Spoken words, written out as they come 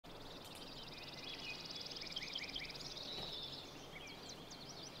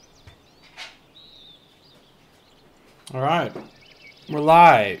Alright. We're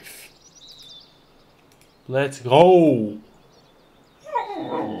live. Let's go.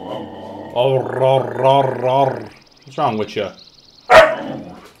 Oh, what's wrong with you?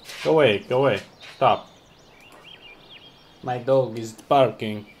 Go away, go away. Stop. My dog is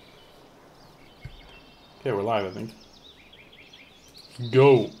barking. Okay, we're live, I think.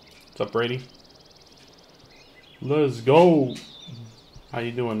 Go. What's up, Brady? Let's go. How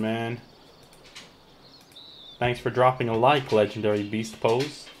you doing, man? Thanks for dropping a like, Legendary Beast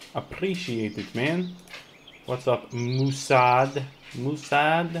Pose. Appreciate it, man. What's up, Musad?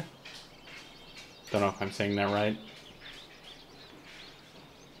 Musad? Don't know if I'm saying that right.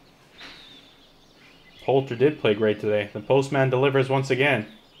 Poulter did play great today. The postman delivers once again.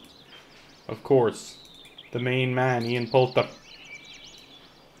 Of course. The main man, Ian Poulter.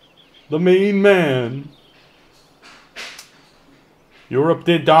 The main man. Europe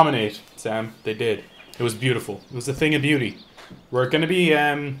did dominate, Sam. They did. It was beautiful. It was a thing of beauty. We're gonna be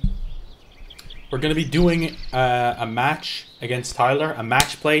doing a match against Tyler, a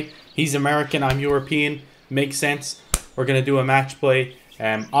match play. He's American, I'm European. Makes sense. We're gonna do a match play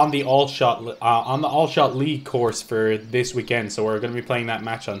on the All Shot League course for this weekend. So we're gonna be playing that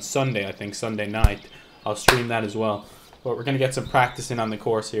match on Sunday, I think Sunday night. I'll stream that as well. But we're gonna get some practice in on the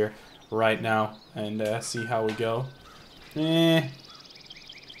course here right now and see how we go.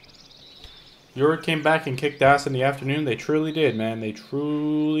 Europe came back and kicked ass in the afternoon. They truly did, man. They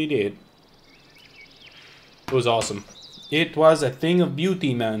truly did. It was awesome. It was a thing of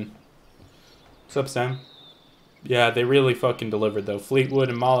beauty, man. What's up, Sam? Yeah, they really fucking delivered, though. Fleetwood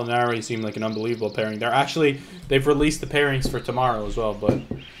and Molinari seem like an unbelievable pairing. They've released the pairings for tomorrow as well, but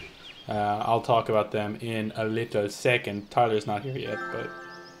I'll talk about them in a little second. Tyler's not here yet, but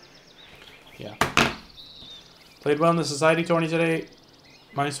yeah. Played well in the Society tourney today.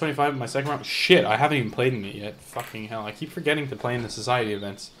 Minus 25 in my second round. Shit, I haven't even played in it yet. Fucking hell. I keep forgetting to play in the Society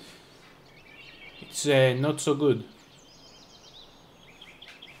events. It's not so good.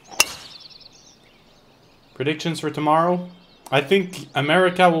 Predictions for tomorrow? I think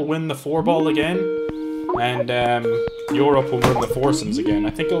America will win the 4-ball again. And Europe will win the foursomes again. I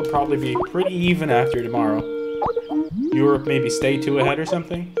think it'll probably be pretty even after tomorrow. Europe maybe stay 2 ahead or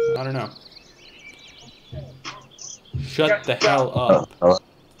something? I don't know. Shut the hell up.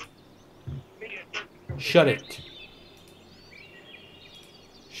 Shut it.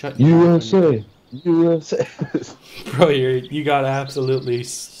 Shut USA. USA. Bro, you got absolutely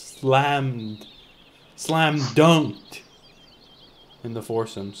slam dunked in the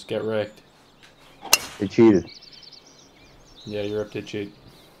foursomes. Get wrecked. They cheated. Yeah, Europe did cheat.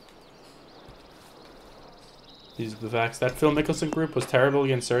 These are the facts. That Phil Mickelson group was terrible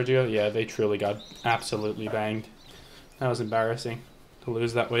against Sergio. Yeah, they truly got absolutely banged. That was embarrassing to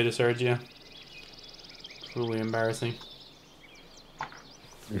lose that way to Sergio. Truly embarrassing.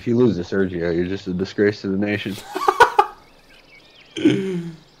 If you lose to Sergio, you're just a disgrace to the nation.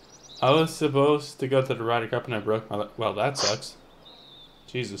 I was supposed to go to the Ryder Cup and I broke my leg. Well, that sucks.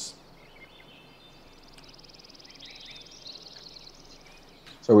 Jesus.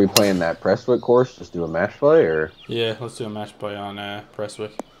 So are we playing that Prestwick course? Just do a match play, or? Yeah, let's do a match play on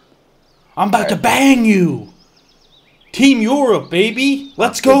Prestwick. I'm about to bang you! Team Europe, baby!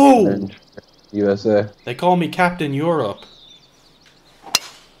 Let's go! USA. They call me Captain Europe.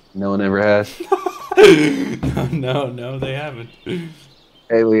 No one ever has. No, they haven't.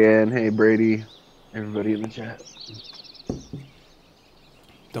 Hey, Leanne. Hey, Brady. Everybody in the chat.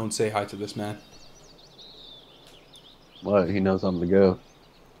 Don't say hi to this man. What? He knows I'm the go.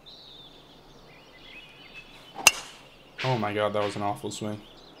 Oh my god, that was an awful swing.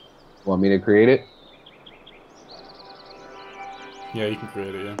 Want me to create it? Yeah, you can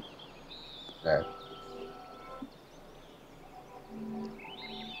create it, yeah. Alright.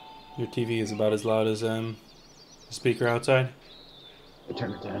 Your TV is about as loud as the speaker outside. I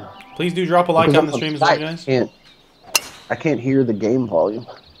turn it down. Please do drop a like on the stream as well, guys. I can't hear the game volume.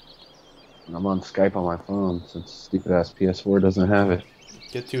 And I'm on Skype on my phone since stupid ass PS4 doesn't have it.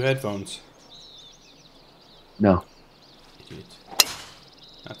 Get 2 headphones. No. Idiot.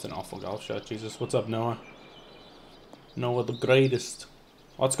 That's an awful golf shot, Jesus. What's up, Noah? Noah the greatest.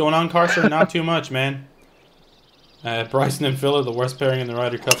 What's going on, Carson? Not too much, man. Bryson and Phil are the worst pairing in the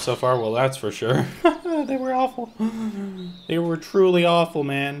Ryder Cup so far. Well, that's for sure. They were awful. They were truly awful,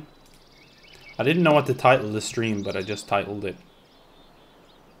 man. I didn't know what to title the stream, but I just titled it.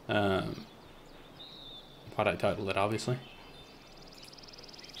 What I titled it, obviously.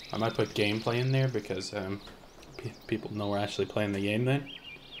 I might put gameplay in there because people know we're actually playing the game then.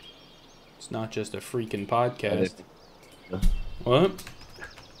 It's not just a freaking podcast. What?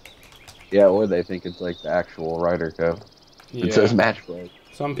 Yeah, or they think it's like the actual Ryder Cup. It says Yeah. match play.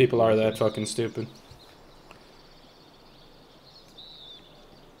 Some people are that fucking stupid.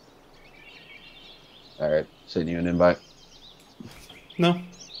 All right, send you an invite. No,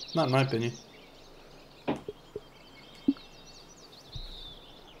 not in my opinion.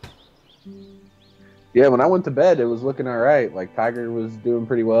 Yeah, when I went to bed, it was looking all right. Like Tiger was doing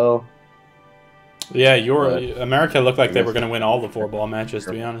pretty well. Yeah, But America looked like I they were guess. going to win all the 4-ball matches,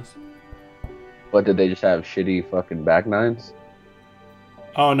 to be honest. But did they just have shitty fucking back nines?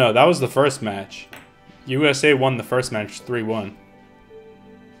 Oh no, that was the first match. USA won the first match 3-1.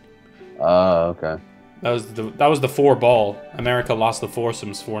 Oh, okay. That was the 4-ball. America lost the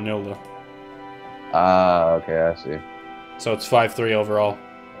foursomes 4-0 though. Ah, okay, I see. So it's 5-3 overall.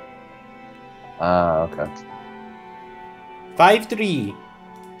 Ah, okay. 5-3.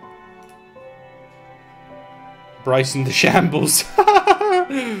 Bryson DeChambeau.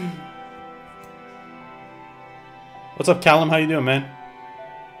 What's up, Callum? How you doing, man?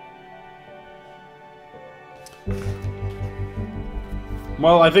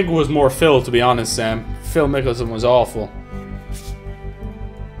 Well, I think it was more Phil, to be honest, Sam. Phil Mickelson was awful.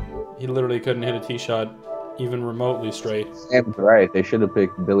 He literally couldn't hit a tee shot even remotely straight. Sam's right. They should have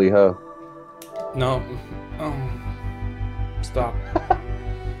picked Billy Ho. No. Oh. Stop.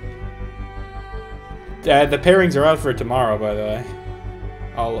 The pairings are out for tomorrow, by the way.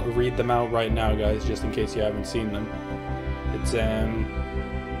 I'll read them out right now, guys, just in case you haven't seen them. It's,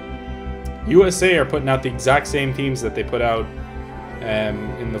 USA are putting out the exact same teams that they put out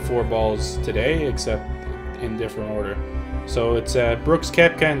in the 4-balls today, except in different order. So it's Brooks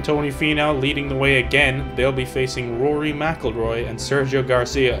Koepka and Tony Finau leading the way again. They'll be facing Rory McIlroy and Sergio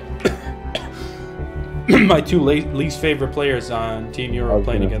Garcia. My two least favorite players on Team Euro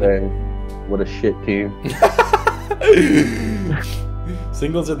playing together. What a shit team.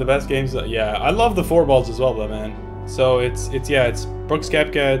 Singles are the best games. Yeah, I love the 4-balls as well, though, man. So it's Brooks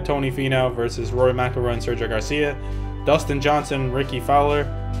Koepka, Tony Finau versus Rory McIlroy and Sergio Garcia. Dustin Johnson, Ricky Fowler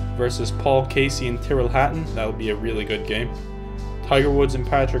versus Paul Casey and Tyrrell Hatton. That'll be a really good game. Tiger Woods and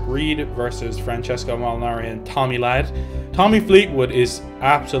Patrick Reed versus Francesco Molinari and Tommy Ladd. Tommy Fleetwood is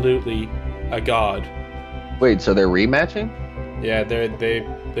absolutely a god. Wait, so they're rematching? Yeah,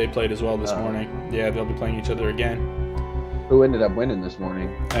 they played as well this morning. Yeah, they'll be playing each other again. Who ended up winning this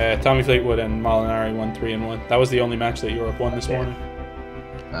morning? Tommy Fleetwood and Molinari won 3-1. That was the only match that Europe won this morning.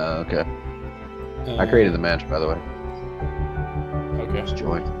 Okay. I created the match, by the way. Okay. Just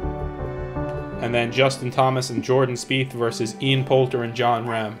joined. And then Justin Thomas and Jordan Spieth versus Ian Poulter and John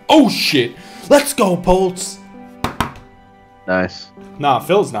Ram. Oh shit! Let's go, Polts! Nice. Nah,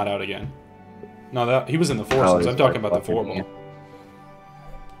 Phil's not out again. No, he was in the foursomes. I'm talking about the 4-ball. Yeah.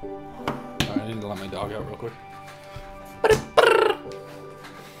 Alright, I need to let my dog out real quick.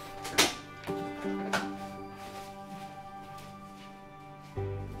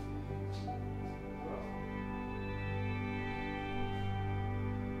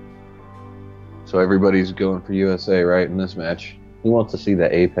 So everybody's going for USA, right, in this match. Who wants to see the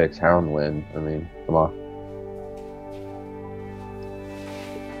TheApexHound win? I mean, come on.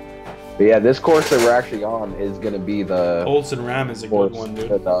 But yeah, this course that we're actually on is going to be the... Polts and Ram is a good one,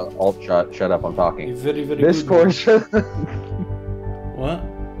 dude. The alt shot. Shut up, I'm talking. Very, very This good course... What?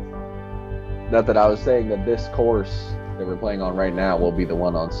 Not that I was saying that this course that we're playing on right now will be the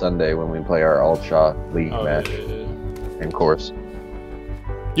one on Sunday when we play our alt shot league match and course.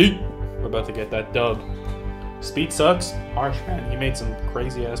 Yeet. We're about to get that dub. Speed sucks. Harsh, man. He made some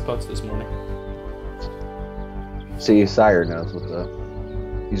crazy ass putts this morning. See, Sire knows what's up.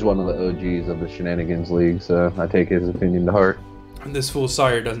 He's one of the OGs of the Shenanigans League, so I take his opinion to heart. And this fool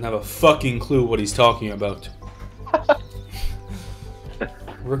Sire doesn't have a fucking clue what he's talking about.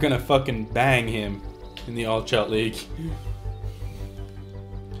 We're gonna fucking bang him in the All Shot League.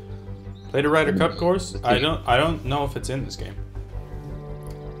 Played a Ryder Cup course? I don't know if it's in this game.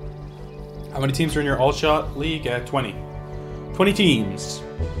 How many teams are in your All Shot League? 20. 20 teams.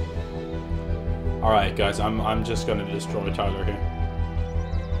 Alright guys, I'm just gonna destroy Tyler here.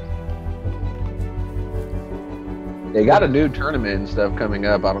 They got a new tournament and stuff coming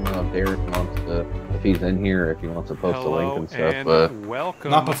up. I don't know if Derek wants to, if he's in here, if he wants to post a link and stuff, but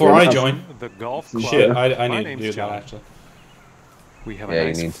welcome. Not before I join. The golf club. Shit, I need to do that actually. We have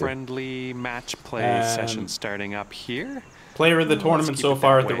a nice friendly match play session starting up here. Player of the tournament so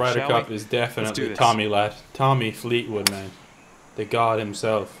far at the Ryder Cup is definitely Tommy Ladd. Tommy Fleetwood, man. The god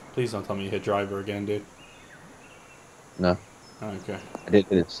himself. Please don't tell me you hit driver again, dude. No. Okay. I did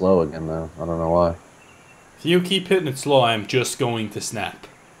hit it slow again, though. I don't know why. If you keep hitting it slow, I am just going to snap.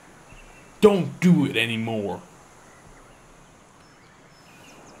 Don't do it anymore.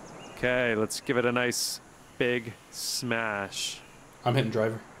 Okay, let's give it a nice big smash. I'm hitting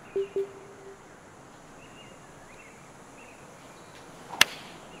driver.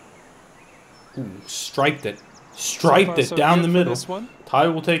 Ooh, striped it. Striped it down the middle. Ty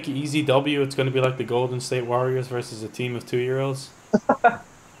will take an easy W. It's going to be like the Golden State Warriors versus a team of 2-year-olds.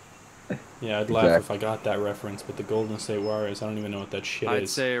 Yeah, I'd laugh if I got that reference, but the Golden State Warriors, I don't even know what that shit is. I'd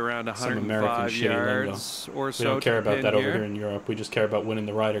say around 105 yards or so. We don't care about that over here in Europe. We just care about winning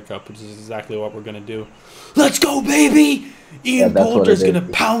the Ryder Cup, which is exactly what we're going to do. Let's go, baby! Ian Poulter's going to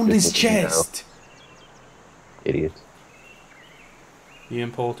pound his chest. Idiot.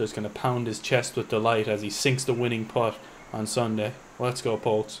 Ian Poulter's going to pound his chest with delight as he sinks the winning putt on Sunday. Let's go,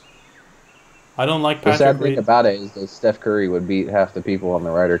 Polts. I don't like Patrick Reed. The sad thing about it is that Steph Curry would beat half the people on the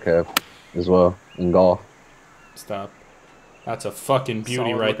Ryder Cup as well in golf. Stop. That's a fucking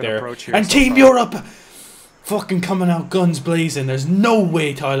beauty Solid right there. And so Team Europe fucking coming out guns blazing. There's no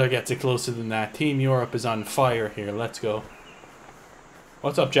way Tyler gets it closer than that. Team Europe is on fire here. Let's go.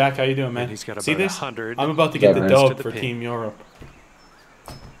 What's up, Jack? How you doing, man? He's got about see this? 100. I'm about to get the dub for Team Europe.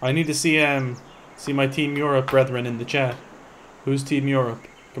 I need to see my Team Europe brethren in the chat. Who's Team Europe?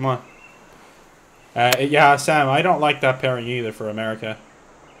 Come on. Yeah, Sam, I don't like that pairing either for America.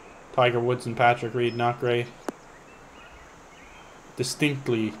 Tiger Woods and Patrick Reed, not great.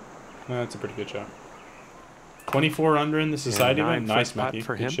 Distinctly, that's a pretty good shot. 24 under in the society one. Nice, Matthew.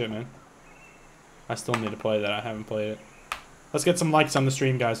 Good shit, man. I still need to play that. I haven't played it. Let's get some likes on the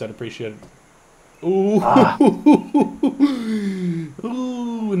stream, guys. I'd appreciate it. Ooh.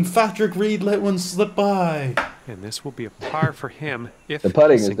 Ooh, and Patrick Reed let one slip by. And this will be a par for him if the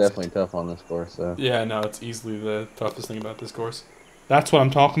putting is definitely tough on this course. So. Yeah, no, it's easily the toughest thing about this course. That's what I'm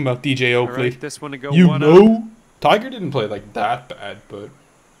talking about, DJ Oakley. Right, this one to go you one know, up. Tiger didn't play like that bad, but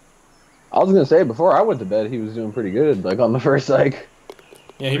I was gonna say before I went to bed, he was doing pretty good. Like on the first like.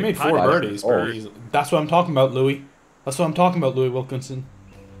 Yeah, he made 4 birdies. That's what I'm talking about, Louis. That's what I'm talking about, Louis Wilkinson.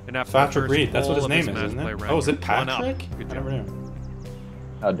 Patrick Reed. That's what his name is, isn't it? Oh, is it Patrick? I never knew.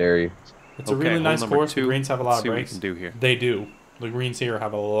 How dare you? It's a really nice course. The greens have a lot of breaks. Do here. They do. The greens here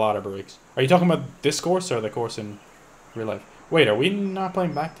have a lot of breaks. Are you talking about this course or the course in real life? Wait, are we not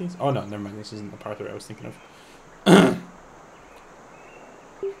playing back tees? Oh, no, never mind. This isn't the par 3 I was thinking of.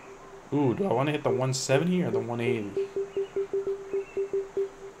 Ooh, do I want to hit the 170 or the 180?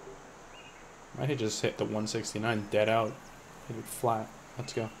 I could just hit the 169 dead out. Hit it flat.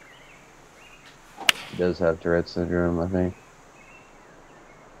 Let's go. He does have Tourette's syndrome, I think.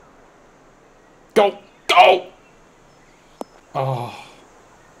 Go! Go! Oh.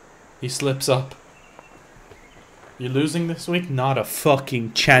 He slips up. You're losing this week? Not a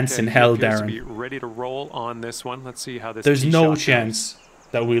fucking chance in hell, Darren. Be ready to roll on this one. Let's see how this. There's no chance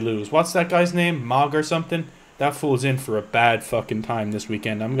that we lose. What's that guy's name? Mog or something? That fool's in for a bad fucking time this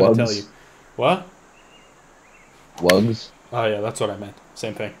weekend. I'm gonna tell you. What? Wugs. Oh yeah, that's what I meant.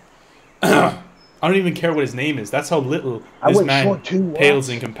 Same thing. I don't even care what his name is. That's how little this man pales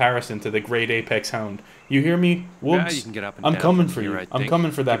in comparison to the great ApexHound. You hear me? Wugs? Yeah, you can get up and I'm down coming for you. I'm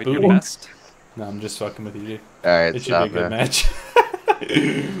coming for that booty. No, I'm just fucking with you, dude. Alright, it should be a good match.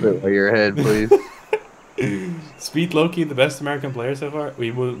 Put your head, please. Speed Loki, the best American player so far?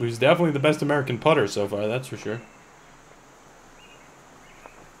 He was definitely the best American putter so far, that's for sure.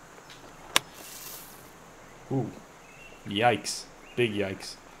 Ooh. Yikes. Big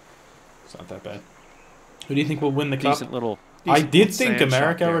yikes. It's not that bad. Who do you think will win the cup? I did think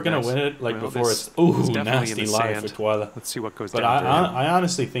America were going to win it before it's... Ooh, nasty live for Koala. Let's see what goes down. But I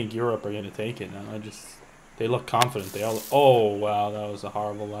honestly think Europe are going to take it now. They look confident. They all... Oh, wow, that was a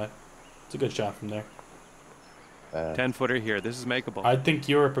horrible lie. It's a good shot from there. 10-footer here. This is makeable. I think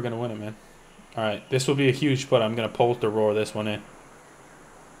Europe are going to win it, man. All right, this will be a huge putt. I'm going to Polter roar this one in.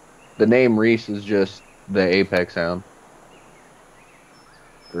 The name Reese is just the TheApexHound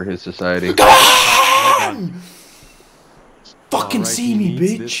for his society. Fucking see me,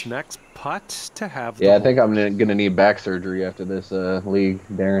 bitch. This next putt to have. Yeah, I think I'm gonna need back surgery after this league,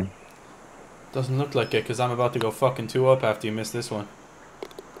 Darren. Doesn't look like it, because I'm about to go fucking 2 up after you miss this one.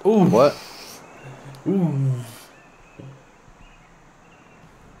 Ooh. What? Ooh.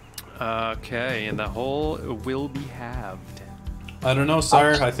 Okay, and the hole will be halved. I don't know,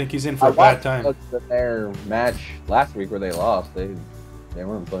 sir. I think he's in for a bad time. Their match last week where they lost, they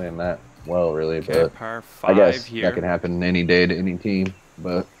weren't playing that well, really. Okay, but par 5 I guess here. that can happen any day to any team.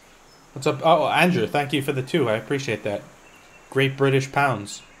 But what's up? Oh, Andrew, thank you for the 2. I appreciate that. Great British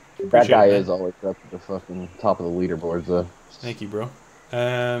pounds. That guy is always up at the fucking top of the leaderboards, though. Thank you, bro.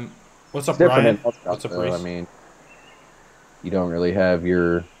 What's up, Ryan? What's up, Reese? I mean, you don't really have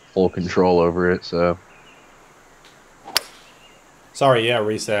your full control over it, so. Sorry, yeah,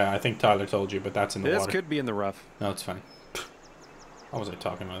 reset. I think Tyler told you, but that's in the water. This could be in the rough. No, it's fine. What was I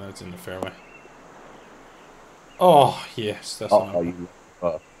talking about? That's in the fairway. Oh, yes. That's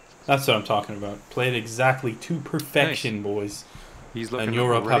what I'm talking about. Played exactly to perfection, boys. He's looking and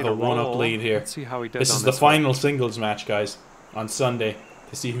Europe have a one-up lead here. Let's see how he does. This is the final singles match, guys, on Sunday,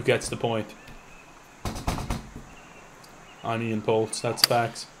 to see who gets the point. Onion Pulse, that's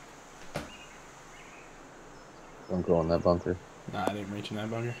facts. Don't go on that bunker. Nah, I didn't reach in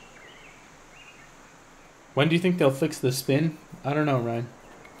that bunker. When do you think they'll fix the spin? I don't know, Ryan.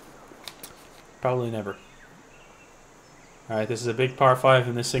 Probably never. Alright, this is a big par 5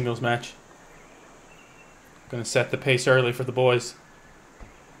 in this singles match. Gonna set the pace early for the boys.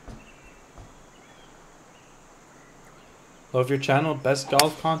 Love your channel. Best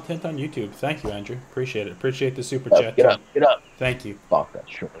golf content on YouTube. Thank you, Andrew. Appreciate it. Appreciate the super chat. Get up. Get up. Thank you. Fuck that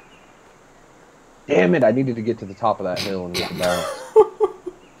short. Damn it. I needed to get to the top of that hill and get the balance.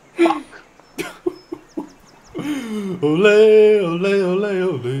 Fuck. Ole, ole, ole,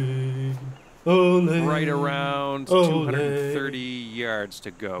 ole. Ole. Right around 230 yards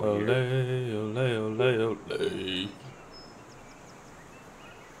to go ole, here. Ole, ole, ole.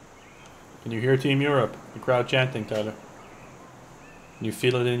 Can you hear Team Europe? The crowd chanting, Tyler. Can you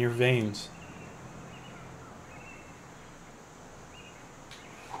feel it in your veins?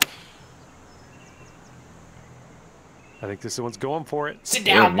 I think this one's going for it. Sit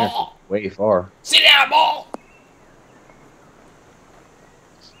down, ball. Way far. Sit down, ball.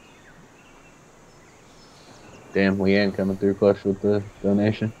 Damn, Leanne coming through clutch with the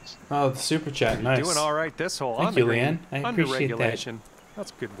donation. Oh, the super chat, nice. Doing all right this hole. Thank you, Leanne. I appreciate that.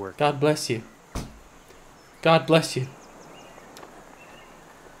 That's good work. God bless you. God bless you.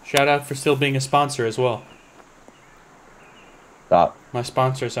 Shout out for still being a sponsor as well. Stop. My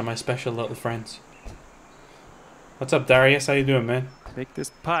sponsors are my special little friends. What's up, Darius? How you doing, man? Make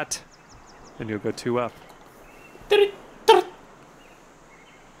this putt, and you'll go 2 up.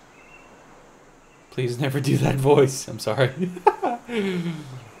 Please never do that voice. I'm sorry.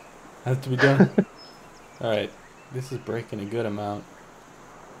 Has to be done. Alright. This is breaking a good amount.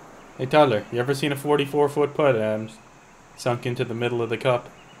 Hey, Tyler, you ever seen a 44-foot putt sunk into the middle of the cup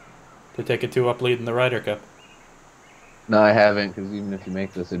to take a 2-up lead in the Ryder Cup? No, I haven't, because even if you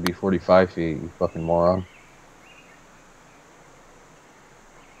make this, it'd be 45 feet, you fucking moron.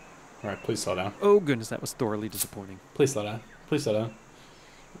 Alright, please slow down. Oh, goodness, that was thoroughly disappointing. Please slow down. Please slow down.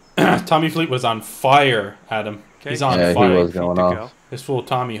 Tommy Fleet was on fire, Adam. Okay. He's on fire. fire. He was going off. This fool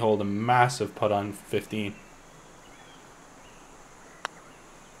Tommy hold a massive putt on 15.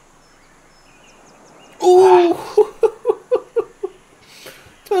 Ooh!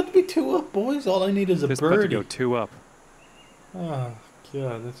 Got to be 2 up, boys. All I need is a this birdie. This to go 2 up. Oh,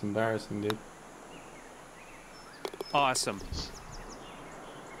 God, that's embarrassing, dude. Awesome.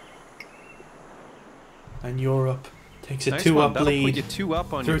 And Europe takes a Nice 2-up That'll lead put you 2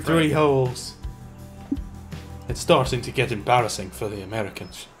 up on through your 3 Friday. holes. It's starting to get embarrassing for the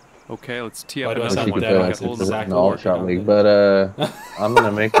Americans. Okay, let's tee Why up do I another sound one. dead? Gotta It's get hold of exactly an all-shot league, but I'm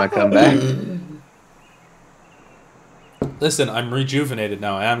gonna make my comeback. Listen, I'm rejuvenated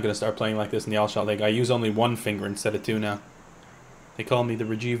now. I am going to start playing like this in the all-shot league. I use only 1 finger instead of 2 now. They call me the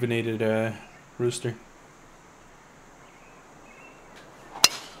rejuvenated rooster.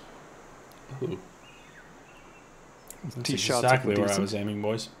 Ooh. That's exactly where I was aiming,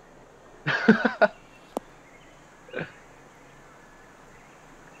 boys.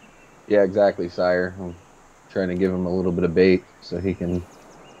 Yeah, exactly, sire. I'm trying to give him a little bit of bait so he can...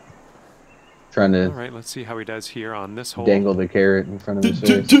 Trying to all right, let's see how he does here on this hole. Dangle the carrot in front of his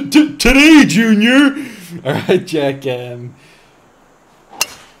face. Today, Junior! Alright, Jack.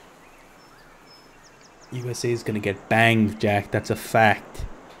 USA is going to get banged, Jack. That's a fact.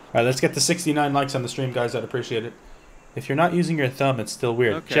 Alright, let's get to 69 likes on the stream, guys. I'd appreciate it. If you're not using your thumb, it's still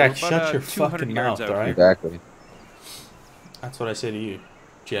weird. Okay, Jack, shut your fucking mouth, alright? Exactly. That's what I say to you,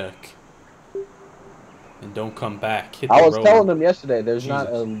 Jack. And don't come back. Hit I the was road. telling them yesterday. There's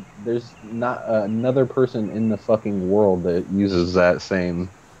Jesus. not another person in the fucking world that uses that same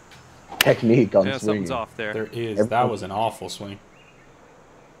technique on swinging. Something's off there. There is. That was an awful swing.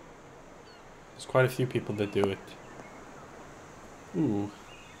 There's quite a few people that do it. Ooh.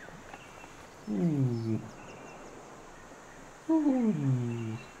 Ooh.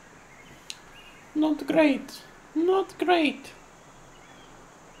 Ooh. Not great. Not great.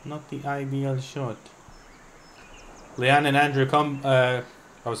 Not the ideal shot. Leanne and Andrew I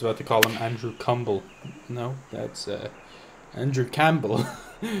was about to call him Andrew Cumble. No, that's Andrew Campbell.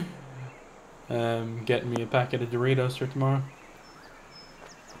 Getting me a packet of Doritos for tomorrow.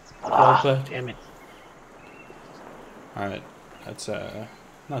 Ah, damn it. Alright. That's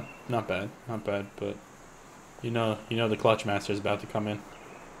not bad, but you know the clutch master is about to come in.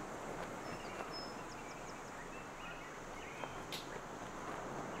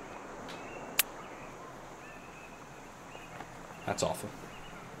 That's awful.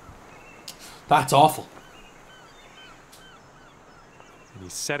 That's awful. And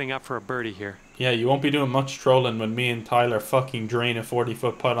he's setting up for a birdie here. Yeah, you won't be doing much trolling when me and Tyler fucking drain a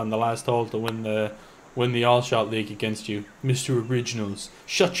 40-foot putt on the last hole to win the all-shot league against you. Mr. Originals.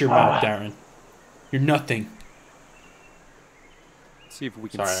 Shut your mouth, Darren. You're nothing. Let's see if we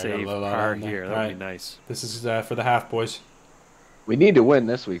can save par here. That would be nice. This is for the half, boys. We need to win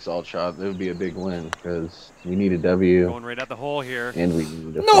this week's all shot. It would be a big win because we need a W. Going right at the hole here. And we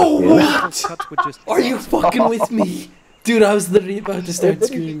need a what? Are you fucking with me? Dude, I was literally about to start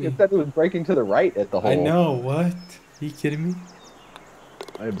screaming. You said it was breaking to the right at the hole. I know, what? Are you kidding me?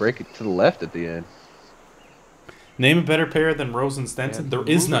 I break it to the left at the end. Name a better pair than Rose and Stenson. There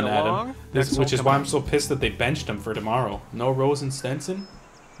is none, Adam. Which is why I'm so pissed that they benched him for tomorrow. No Rose and Stenson?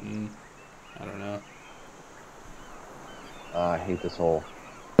 I don't know. I hate this hole.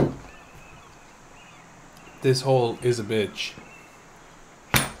 This hole is a bitch.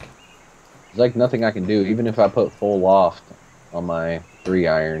 There's like nothing I can do. Even if I put full loft on my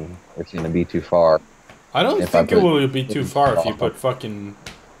 3-iron, it's going to be too far. I don't think it will be too far if you put fucking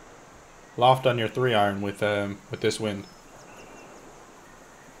loft on your 3-iron with this wind.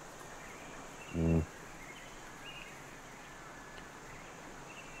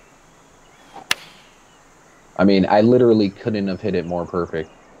 I mean, I literally couldn't have hit it more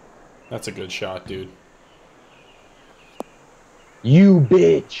perfect. That's a good shot, dude. You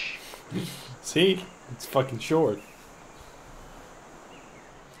bitch! See? It's fucking short.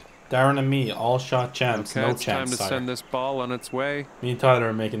 Darren and me, all shot champs, okay, no it's champs. Time to send this ball on its way. Me and Tyler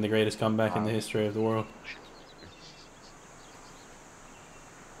are making the greatest comeback in the history of the world.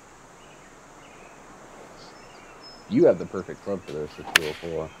 You have the perfect club for this, it's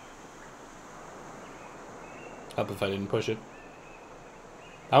 204. Help if I didn't push it.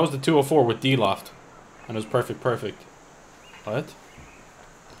 That was the 204 with D-loft. And it was perfect. What?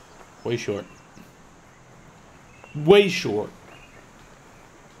 Way short. Way short.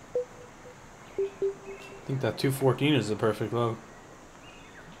 I think that 214 is the perfect low.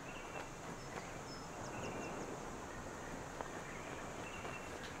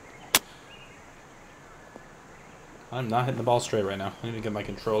 I'm not hitting the ball straight right now. I need to get my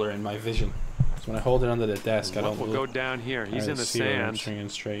controller in my vision. So when I hold it under the desk, I don't. We'll go down here. He's in the sand. I'm stringing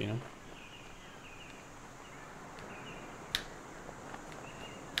straight, you know.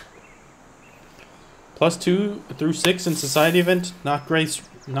 +2 through 6 in society event. Not great,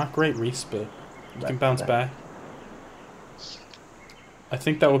 Reese, but you can bounce back. I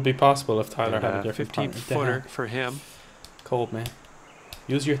think that would be possible if Tyler had a different 15-footer for him. Cold, man.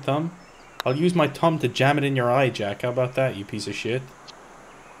 Use your thumb. I'll use my thumb to jam it in your eye, Jack. How about that, you piece of shit?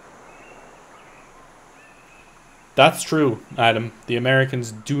 That's true, Adam. The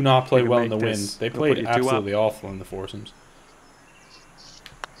Americans do not play well in the wind. They played absolutely awful in the foursomes.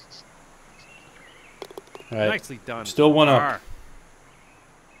 Right. Nicely done. Still one up.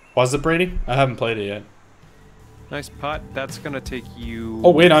 Was it Brady? I haven't played it yet. Nice putt. That's going to take you...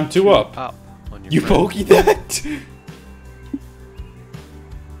 Oh, wait, I'm 2 up. On your you bogeyed that?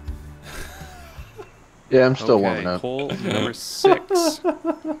 Yeah, I'm still warming up. Hole number 6.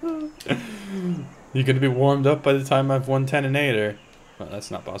 You going to be warmed up by the time I've won 10 and 8, or... Well,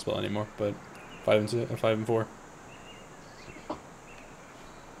 that's not possible anymore, but 5 and 4.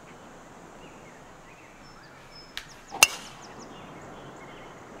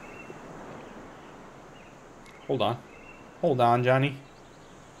 Hold on. Hold on, Johnny.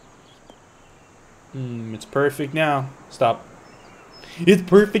 It's perfect now. Stop. It's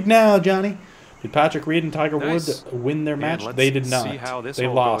perfect now, Johnny. Did Patrick Reed and Tiger Woods win their match? They did not. They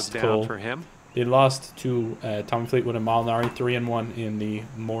lost, Cole. For him. They lost to Tommy Fleetwood and Molinari 3-1 in the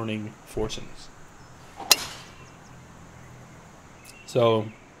morning foursomes. So,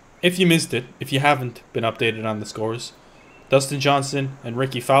 if you missed it, if you haven't been updated on the scores, Dustin Johnson and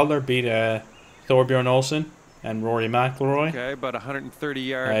Ricky Fowler beat Thorbjorn Olsen and Rory McIlroy. Okay, about 130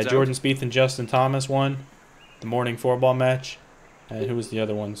 yards Jordan Spieth and Justin Thomas won the morning 4-ball match. And who was the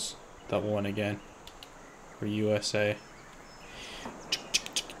other ones that won again for USA?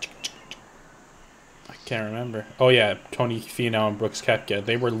 I can't remember. Oh yeah, Tony Finau and Brooks Koepka.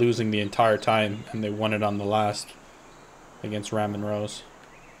 They were losing the entire time, and they won it on the last against Ram and Rose.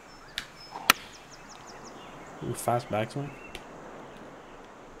 Ooh, fast backswing.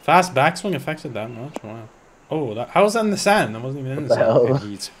 Fast backswing affected that much? Wow. Oh, how was that in the sand? That wasn't even in the sand. And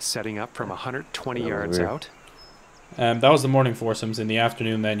he's setting up from 120 yards out. That was the morning foursomes. In the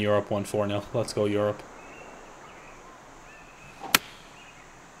afternoon, then Europe won 4-0. Let's go Europe.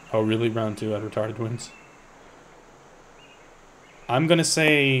 Oh, really? Round 2 at retarded wins. I'm gonna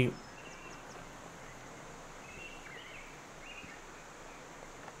say.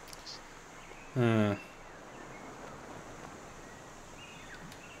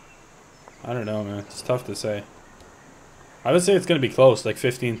 I don't know, man. It's tough to say. I would say it's going to be close, like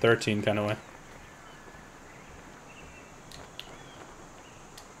 15-13 kind of way.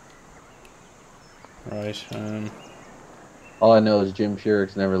 Right. All I know is Jim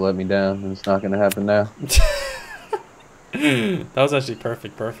Shirk's never let me down, and it's not going to happen now. That was actually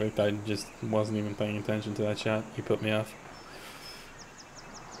perfect. I just wasn't even paying attention to that shot. You put me off.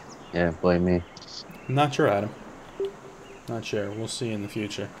 Yeah, blame me. I'm not sure, Adam. Not sure. We'll see in the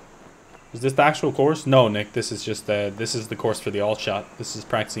future. Is this the actual course? No, Nick. This is just this is the course for the alt shot. This is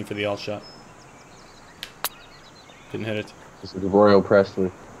practicing for the alt shot. Didn't hit it. This is the Royal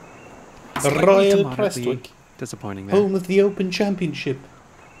Prestwick. The Royal Prestwick. Disappointing there. Home of the Open Championship.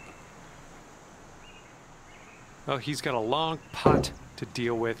 Oh, he's got a long putt to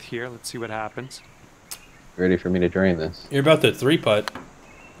deal with here. Let's see what happens. Ready for me to drain this? You're about to 3-putt.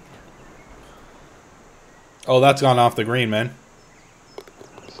 Oh, that's gone off the green, man.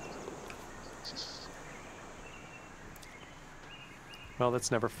 Well,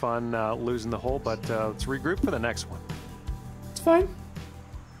 that's never fun losing the hole, but let's regroup for the next one. It's fine.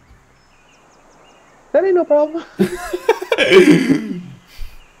 That ain't no problem.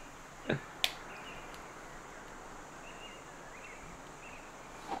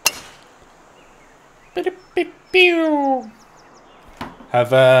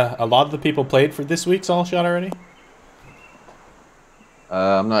 Have a lot of the people played for this week's all shot already?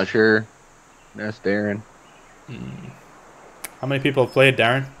 I'm not sure. That's Darren. How many people have played,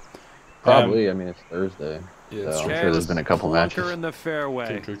 Darren? Probably. I mean, it's Thursday. Yeah, so I'm sure there's been a couple matches. In the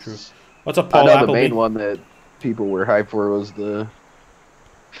fairway. True. What's up, Paul? I know Appleby? the main one that people were hyped for was the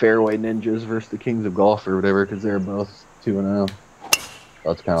Fairway Ninjas versus the Kings of Golf or whatever, because they're both 2-0.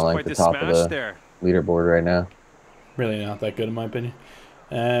 That's kind of like the top of the leaderboard right now. Really not that good, in my opinion.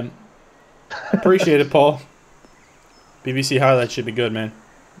 Appreciate it, Paul. BBC highlights should be good, man.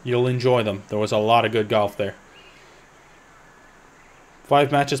 You'll enjoy them. There was a lot of good golf there.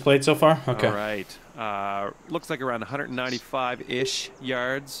 5 matches played so far? Okay. All right. Looks like around 195-ish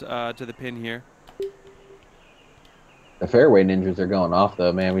yards to the pin here. The Fairway Ninjas are going off,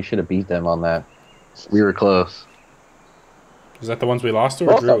 though, man. We should have beat them on that. We were close. Is that the ones we lost to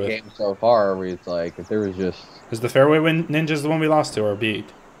or drew with? Games so far, where it's like, if there was just... Is the Fairway Ninjas the one we lost to or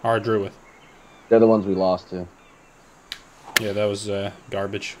beat? Or drew with? They're the ones we lost to. Yeah, that was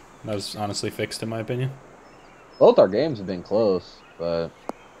garbage. That was honestly fixed, in my opinion. Both our games have been close, but...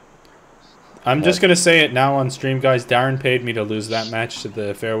 I'm just going to say it now on stream, guys. Darren paid me to lose that match to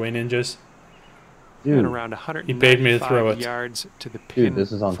the Fairway Ninjas. Dude, and around 195 he paid me to throw it. Yards to the pin. Dude,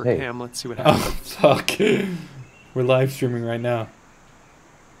 this is on tape. Him. Let's see what happens. Oh, fuck. We're live streaming right now.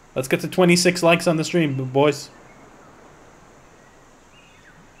 Let's get to 26 likes on the stream, boys.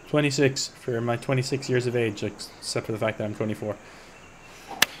 26 for my 26 years of age, except for the fact that I'm 24.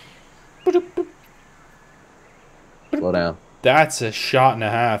 Slow down. That's a shot and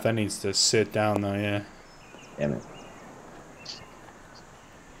a half. That needs to sit down, though, yeah. Damn it.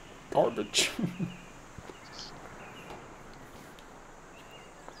 Garbage.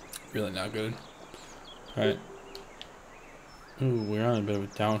 Really not good. Alright. Ooh, we're on a bit of a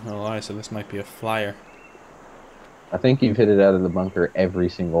downhill lie, so this might be a flyer. I think you've hit it out of the bunker every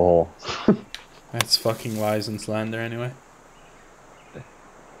single hole. That's fucking lies and slander anyway.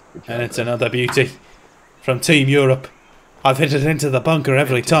 And it's another beauty from Team Europe. I've hit it into the bunker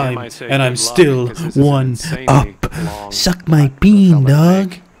every time, and I'm still 1 up. Suck my bean,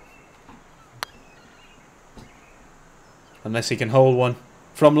 dog. Unless he can hold one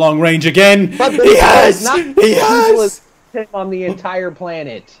from long range again. But he has! He has! Him on the entire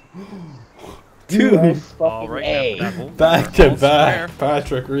planet. Dude. All right, back to back.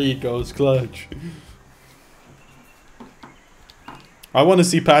 Patrick Reed goes clutch. I want to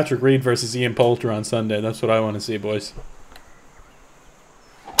see Patrick Reed versus Ian Poulter on Sunday. That's what I want to see, boys.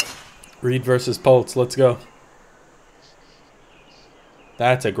 Reed versus Poltz. Let's go.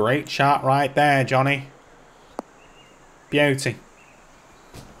 That's a great shot right there, Johnny. Beauty.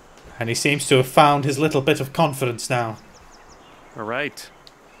 And he seems to have found his little bit of confidence now. All right.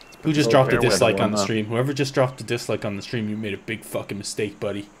 Who just dropped a dislike on the stream? Whoever just dropped a dislike on the stream, you made a big fucking mistake,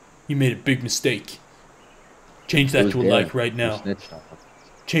 buddy. You made a big mistake. Change that to a like right now.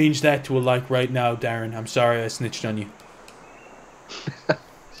 Change that to a like right now, Darren. I'm sorry I snitched on you.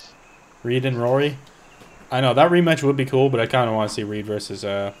 Reed and Rory. I know, that rematch would be cool, but I kind of want to see Reed versus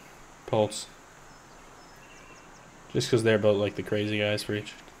Pulse. Just because they're both like the crazy guys for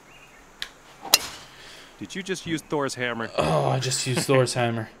each. Did you just use Thor's hammer? Oh, I just used Thor's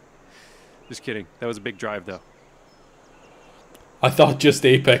hammer. Just kidding. That was a big drive, though. I thought just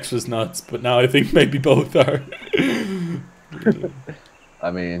Apex was nuts, but now I think maybe both are.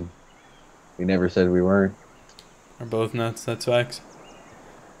 I mean, we never said we weren't. We're both nuts, that's facts.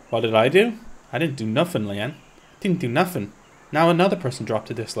 What did I do? I didn't do nothing, Leanne. Didn't do nothing. Now another person dropped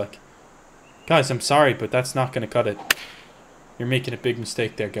a dislike. Guys, I'm sorry, but that's not going to cut it. You're making a big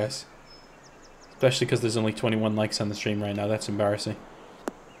mistake there, guys. Especially because there's only 21 likes on the stream right now. That's embarrassing.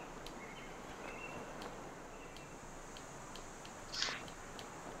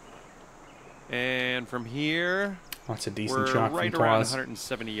 And from here, that's a decent we're shot right from around Twas.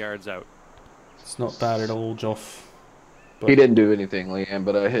 170 yards out. It's not bad at all, Joff. But he didn't do anything, Leanne,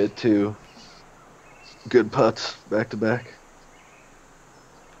 but I hit 2 good putts back to back.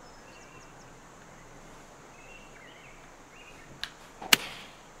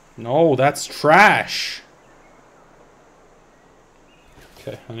 No, that's trash.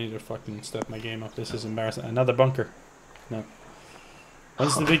 Okay, I need to fucking step my game up. This is embarrassing. Another bunker. No.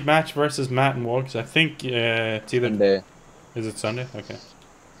 When's the big match versus Matt and Wogs? I think it's either... Sunday. Is it Sunday? Okay.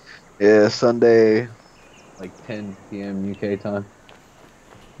 Yeah, Sunday, like 10 p.m. UK time.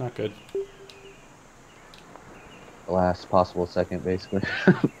 Not good. The last possible second, basically.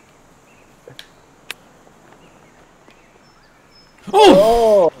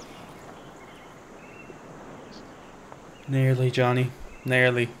 Oh! Nearly, Johnny.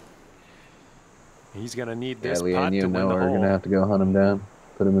 Nearly. He's going to need this Leanne, putt you to and win the Noah are hole. going to have to go hunt them down.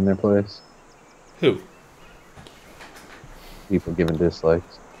 Put them in their place. Who? People giving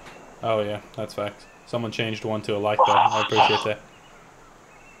dislikes. Oh, yeah. That's fact. Someone changed one to a like button. I appreciate that.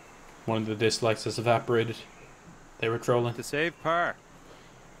 One of the dislikes has evaporated. They were trolling. To save par.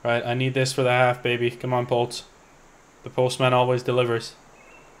 Right, I need this for the half, baby. Come on, Pulse. The postman always delivers.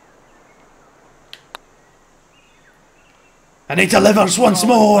 And he delivers once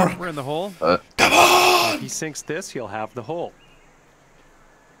more! We're in the hole. Come on! If he sinks this, he'll have the hole.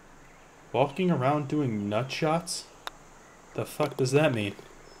 Walking around doing nut shots? The fuck does that mean?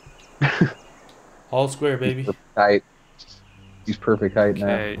 All square, baby. Perfect height. He's perfect height now.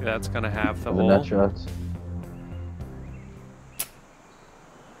 Okay, that's going to have the The hole. nut shots.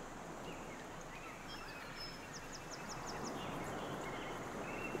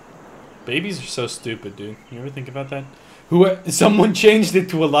 Babies are so stupid, dude. You ever think about that? Someone changed it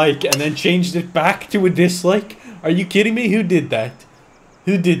to a like and then changed it back to a dislike? Are you kidding me? Who did that?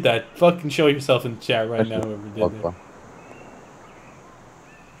 Who did that? Fucking show yourself in the chat right now, whoever did that.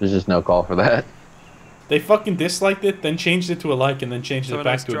 There's just no call for that. They fucking disliked it, then changed it to a like, and then changed it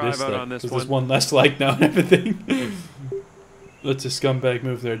back to a dislike. Because there's one less like now and everything. That's a scumbag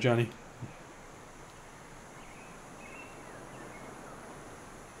move there, Johnny.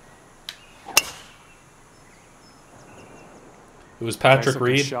 It was Patrick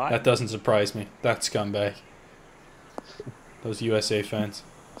Reed. That doesn't surprise me. That scumbag. Those USA fans.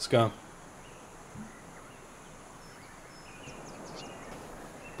 Scum.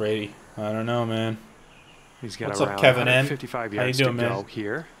 Brady. I don't know, man. He's got What's up, Kevin N? 55 How you yards doing, to man? go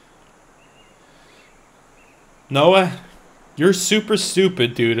here. Noah, you're super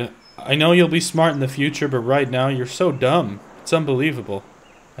stupid, dude. I know you'll be smart in the future, but right now you're so dumb. It's unbelievable.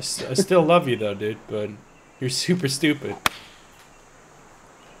 I still love you, though, dude, but you're super stupid.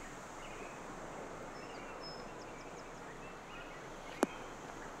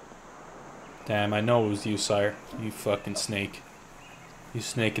 Damn, I know it was you, sire. You fucking snake. You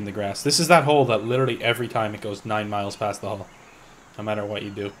snake in the grass. This is that hole that literally every time it goes 9 miles past the hole. No matter what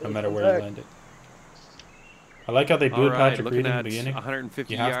you do. No matter where you land it. I like how they booed Patrick Reed in the beginning.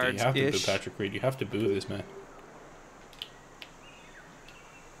 150 you have yards to boo Patrick Reed. You have to boo this man.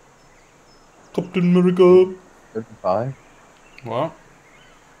 Captain America. 35. What?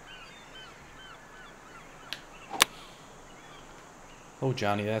 Oh,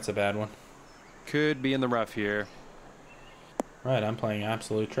 Johnny, that's a bad one. Could be in the rough here. Right, I'm playing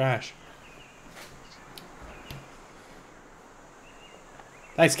absolute trash.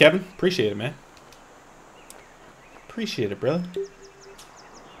 Thanks, Kevin. Appreciate it, man. Appreciate it, brother.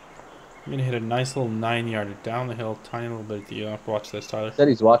 I'm gonna hit a nice little 9-yarder down the hill, tiny little bit at the watch this, Tyler. Said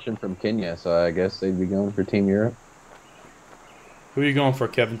he's watching from Kenya, so I guess they'd be going for Team Europe. Who are you going for,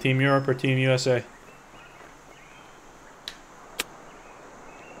 Kevin? Team Europe or Team USA?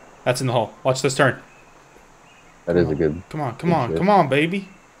 That's in the hole. Watch this turn. That is a good... Come on, come on, come on, baby.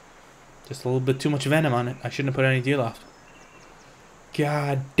 Just a little bit too much venom on it. I shouldn't have put any deal off.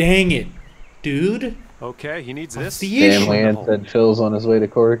 God dang it. dude. Okay, he needs this. The issue. Damn, Lance said Phil's on his way to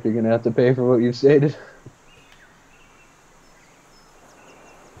Cork. You're going to have to pay for what you've stated.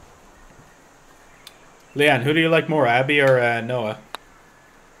 Leanne, who do you like more, Abby or Noah?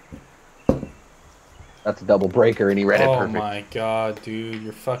 That's a double breaker, and he read it perfect. Oh my god, dude.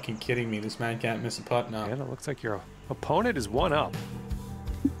 You're fucking kidding me. This man can't miss a putt now. And it looks like your opponent is 1 up.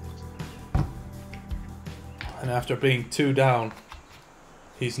 And after being 2 down,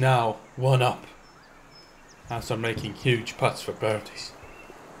 he's now 1 up. After making huge putts for birdies.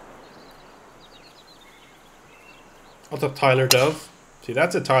 What's up, Tyler Dove? See,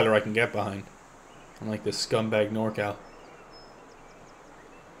 that's a Tyler I can get behind. Unlike this scumbag NorCal.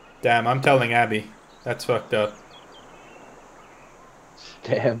 Damn, I'm telling Abby. That's fucked up.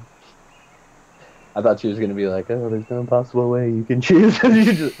 Damn. I thought she was going to be like, oh, there's no possible way you can choose.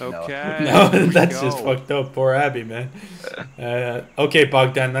 You just, okay. No, that's just fucked up. Poor Abby, man. Okay,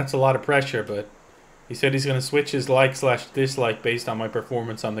 Bogdan, that's a lot of pressure, but he said he's going to switch his like/dislike based on my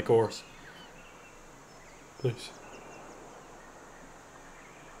performance on the course. Please.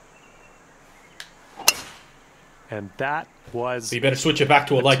 And that was... So you better switch it back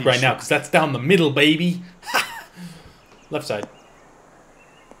to a like right now, because that's down the middle, baby. Left side.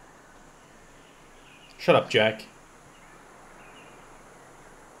 Shut up, Jack.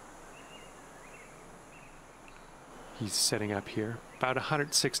 He's setting up here, about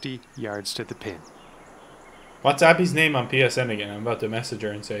 160 yards to the pin. What's Abby's name on PSN again? I'm about to message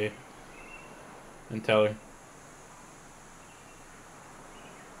her and say... and tell her.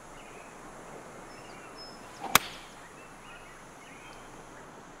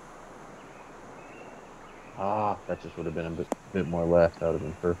 Ah, that just would have been a bit more left. That would have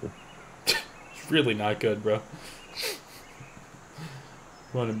been perfect. It's really not good, bro.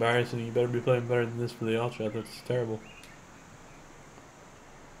 What embarrassing. You better be playing better than this for the ultra. That's terrible.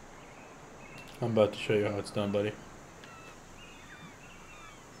 I'm about to show you how it's done, buddy.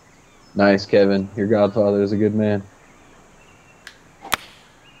 Nice, Kevin. Your godfather is a good man.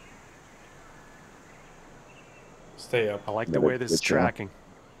 Stay up. I like the way this is tracking.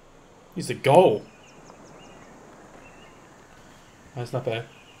 He's a goal. That's not bad.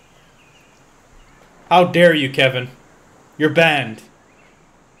 How dare you, Kevin? You're banned.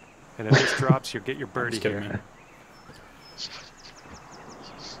 And if this drops, you'll get your birdie here. Man.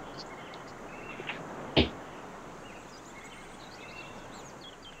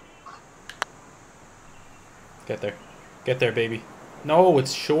 Get there. Get there, baby. No,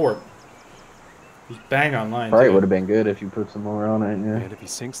 it's short. He's bang on line. Probably would have been good if you put some more on it, yeah. And if he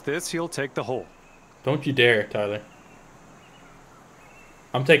sinks this, he'll take the hole. Don't you dare, Tyler.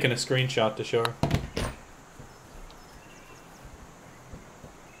 I'm taking a screenshot to show her.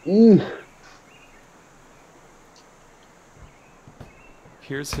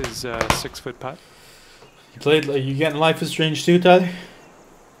 Here's his 6-foot putt. You getting Life is Strange too, Tyler?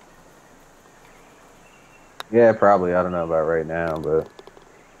 Yeah, probably. I don't know about right now, but...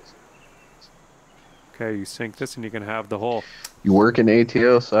 Okay, you sink this and you can have the hole. You work in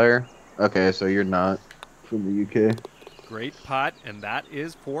ATO, sire? Okay, so you're not from the UK. Great putt, and that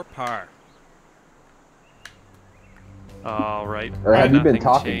is for par. All right. Or have you been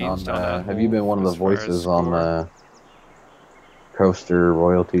talking on have you been one of the voices on the Coaster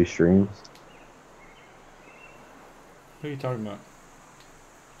royalty streams? Who are you talking about?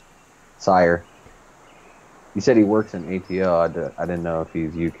 Sire. He said he works in ATO. I didn't know if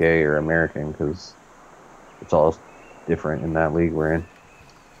he's UK or American, because it's all different in that league we're in.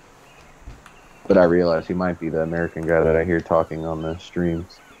 But I realize he might be the American guy that I hear talking on the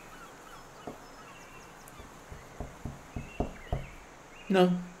streams.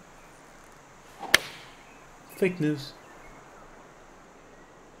 No. Fake news.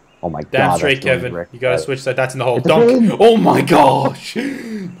 Oh my god. Damn straight, Kevin. You gotta switch that. That's in the hole. Dunk. Oh my gosh.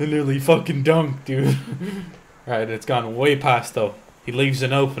 They nearly fucking dunked, dude. Alright, it's gone way past though. He leaves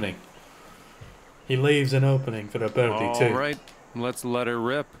an opening. He leaves an opening for the birdie too. Alright, let's let her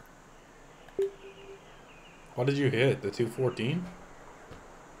rip. What did you hit? The 214?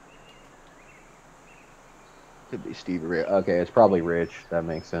 Could be Steve Rich. Okay, it's probably Rich. That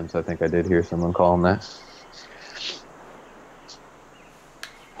makes sense. I think I did hear someone call him that.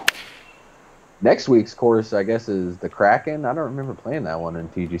 Next week's course, I guess, is the Kraken. I don't remember playing that one in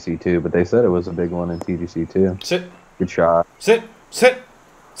TGC2, but they said it was a big one in TGC2. Sit. Good shot. Sit. Sit.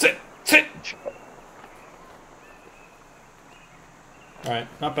 Sit. Sit. Alright,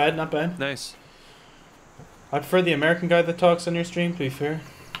 not bad, not bad. Nice. I prefer the American guy that talks on your stream, to be fair.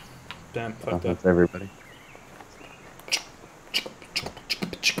 Damn, fucked up. That's everybody.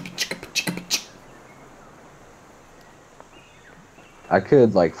 I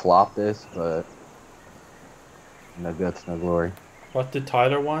could like flop this, but no guts, no glory. What did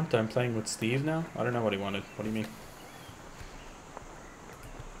Tyler want? I'm playing with Steve now? I don't know what he wanted. What do you mean?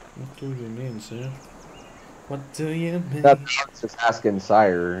 What do you mean, sir? What do you mean? I was just asking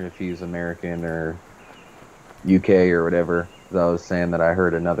Sire if he's American or UK or whatever. I was saying that I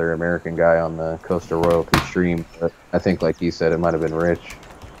heard another American guy on the Coastal Royalty stream, but I think like he said, it might have been Rich.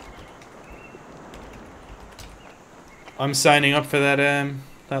 I'm signing up for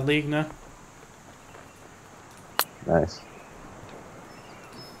that league now. Nice.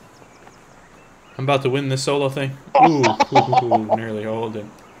 I'm about to win this solo thing. Ooh, nearly hold it.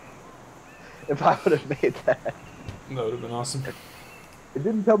 If I would have made that. That would have been awesome. It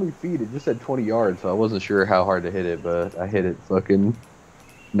didn't tell me feet, it just said 20 yards, so I wasn't sure how hard to hit it, but I hit it fucking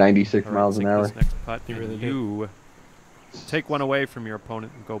 96 miles an hour. This next putt, You really you take one away from your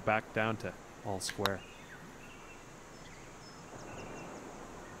opponent and go back down to all square.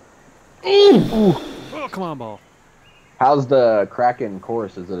 Ooh! Oh, come on, ball. How's the Kraken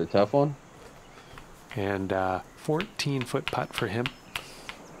course? Is it a tough one? And 14-foot putt for him.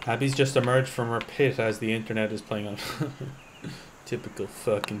 Abby's just emerged from her pit as the internet is playing on. Typical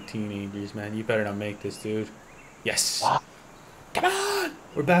fucking teenagers, man. You better not make this, dude. Yes! Come on!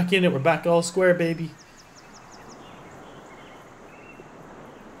 We're back in it. We're back all square, baby.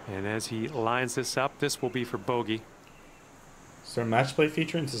 And as he lines this up, this will be for bogey. Is there a match play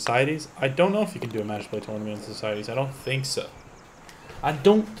feature in societies? I don't know if you can do a match play tournament in societies. I don't think so. I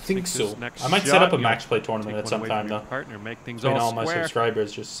don't think so. I might set up a match play tournament at some time, though. Partner, make things Between all square. my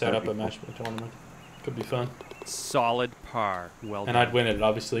subscribers, just set up a match play tournament. Could be fun. Solid par. Well and done. I'd win it,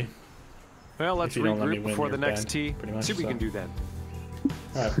 obviously. Well, let's If you don't let me regroup win, before the you're next banned, tee. pretty much, See what we so. can do then.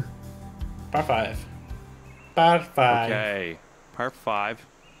 Alright. Par 5. Par 5. Okay. Par 5.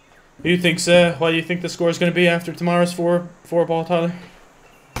 What do you think the score is going to be after tomorrow's four ball, Tyler?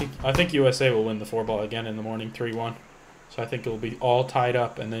 I think USA will win the 4-ball again in the morning, 3-1. So I think it will be all tied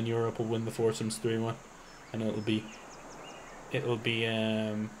up, and then Europe will win the foursomes 3-1, and it'll be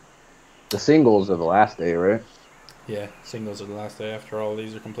The singles are the last day, right? yeah, singles are the last day after all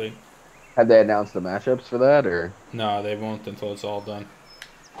these are complete. Have they announced the matchups for that, or? No, they won't until it's all done.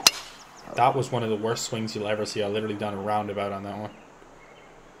 That was one of the worst swings you'll ever see. I literally done a roundabout on that one.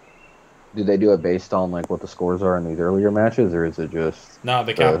 Do they do it based on like what the scores are in these earlier matches, or is it just No,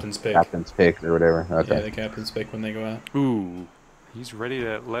 the captain's pick. Captain's pick or whatever? Okay. Yeah, the captain's pick when they go out. Ooh. He's ready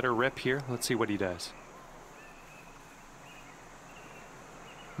to let her rip here. Let's see what he does.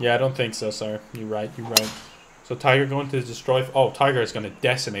 Yeah, I don't think so, sir. You're right. So Tiger going to destroy... Oh, Tiger is going to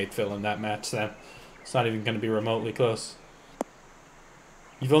decimate Phil in that match then. It's not even going to be remotely close.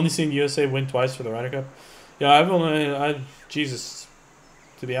 You've only seen USA win twice for the Ryder Cup? Yeah, Jesus.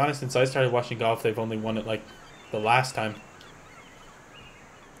 To be honest, since I started watching golf, they've only won it like the last time.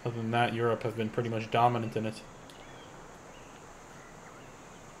 Other than that, Europe have been pretty much dominant in it.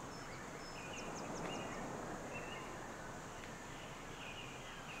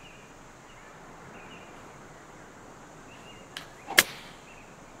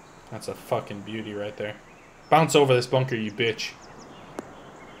 That's a fucking beauty right there. Bounce over this bunker, you bitch.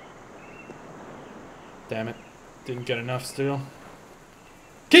 Damn it. Didn't get enough still.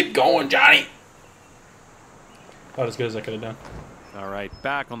 Keep going, Johnny! About as good as I could have done. All right,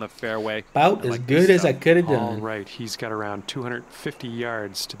 back on the fairway. About as good as I could have done. All right, he's got around 250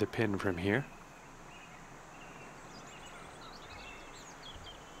 yards to the pin from here.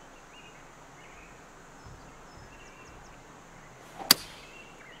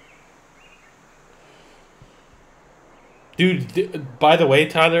 Dude, by the way,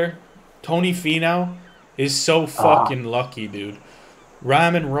 Tyler, Tony Finau is so fucking lucky, dude.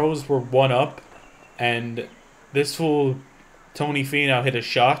 Rahm and Rose were 1 up, and this fool, Tony Finau, hit a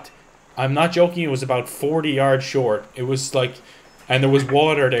shot. I'm not joking, it was about 40 yards short. It was like, and there was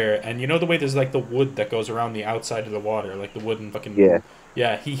water there, and you know the way there's like the wood that goes around the outside of the water, like the wooden fucking... Yeah.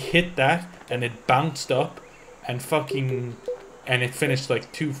 Yeah, he hit that, and it bounced up, and it finished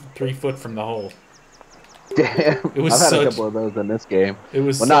like 2-3 foot from the hole. Damn. It was I've had a couple of those in this game. It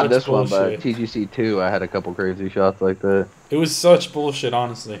was well, not this bullshit. one, but TGC 2, I had a couple crazy shots like that. It was such bullshit,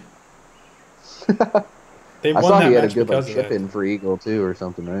 honestly. They I won saw that he had a match good like because of chip in for Eagle too, or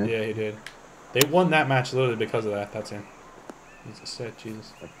something, right? Yeah, he did. They won that match literally because of that. That's him. He's a set,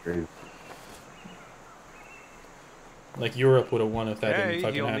 Jesus. That's crazy. Like Europe would have won if that didn't Hey,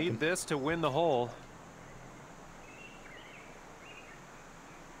 fucking he'll happen. need this to win the hole.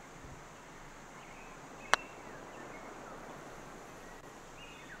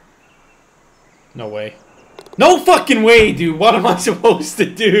 No way. No fucking way, dude. What am I supposed to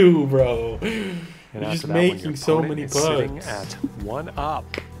do, bro? And You're after just that making one, your so opponent many is sitting putts. at 1 up.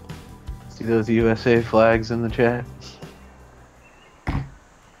 See those USA flags in the chat?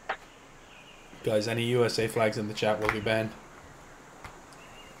 Guys, any USA flags in the chat will be banned.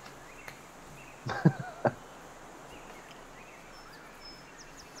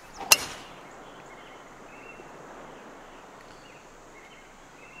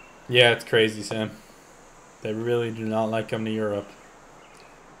 Yeah, it's crazy, Sam. They really do not like coming to Europe.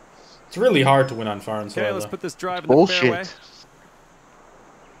 It's really hard to win on foreign soil. Okay, let's put this drive in the Bullshit. fairway.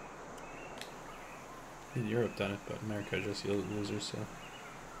 In Europe done it, but America just losers, so.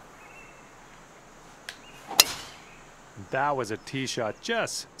 That was a tee shot.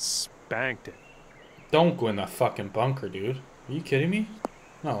 Just spanked it. Don't go in that fucking bunker, dude. Are you kidding me?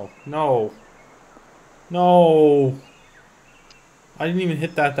 No. No. No. I didn't even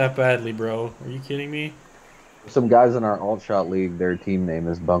hit that badly, bro. Are you kidding me? Some guys in our alt shot league, their team name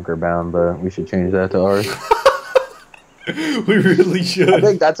is Bunker Bound, but we should change that to ours. We really should. I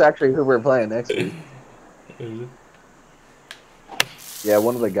think that's actually who we're playing next week. Is it? Yeah,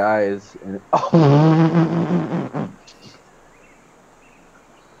 one of the guys.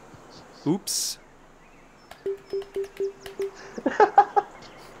 Oops.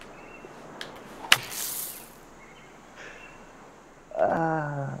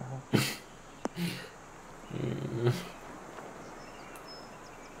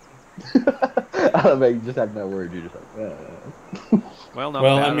 I love how you just have no words. You're just like, Well,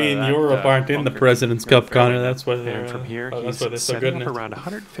 I mean, Europe aren't in the President's Cup, Connor. That's why they're. And from here, that's he's why they're so setting good up in it. around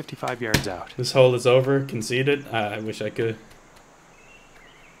 155 yards out. This hole is over, conceded. I wish I could.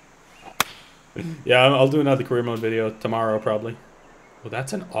 Yeah, I'll do another career mode video tomorrow, probably. Well,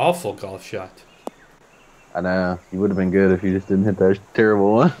 that's an awful golf shot. I know. You would have been good if you just didn't hit that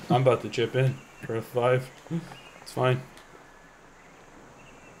terrible one. I'm about to chip in for a 5. It's fine.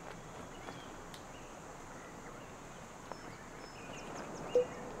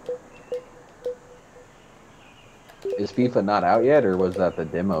 Is FIFA not out yet, or was that the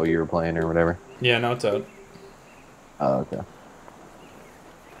demo you were playing or whatever? Yeah, no, it's out. Oh, okay.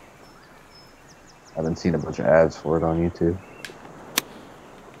 I've been seeing a bunch of ads for it on YouTube.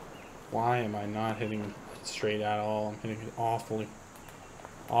 Why am I not hitting it straight at all? I'm hitting it awfully.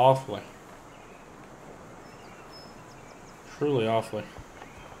 Awfully. Truly awfully.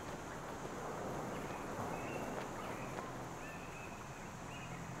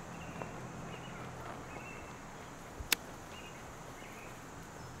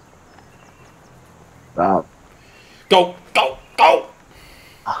 Stop. Go! Go! Go!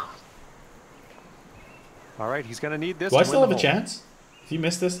 All right, he's going to need this. Do I still have a chance? If you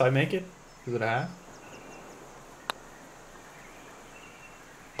miss this, I make it? Is it a half?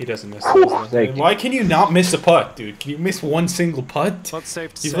 He doesn't miss it. Why can you not miss a putt, dude? Can you miss one single putt? Well, it's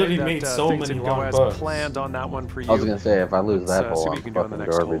safe to You've say literally that made so things many didn't go long as putts. planned on that one for you. I was gonna say if I lose that see hole, what I'm you can do on the fucking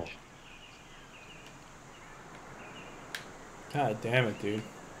next hole. garbage. God damn it, dude.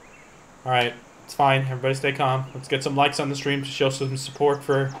 Alright, it's fine. Everybody stay calm. Let's get some likes on the stream to show some support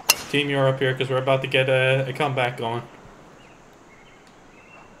for Team Europe here, because we're about to get a comeback going.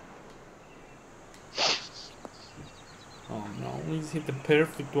 Oh no, he's hit the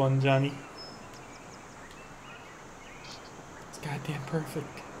perfect one, Johnny. It's goddamn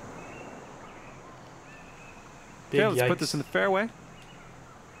perfect. Big Okay, let's put yikes. this in the fairway.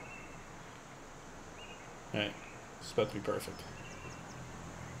 Alright, it's about to be perfect.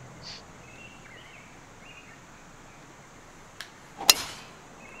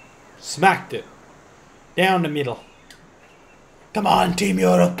 Smacked it. Down the middle. Come on, Team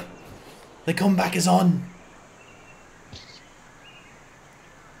Europe. The comeback is on.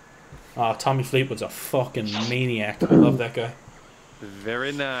 Oh, Tommy Fleetwood's a fucking maniac. I love that guy.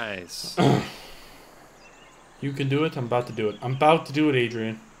 Very nice. You can do it. I'm about to do it. I'm about to do it,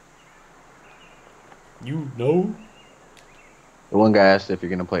 Adrian. You know? The one guy asked if you're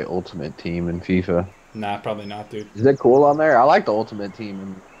gonna play Ultimate Team in FIFA. Nah, probably not, dude. Is it cool on there? I like the Ultimate Team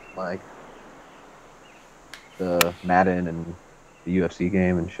in like the Madden and the UFC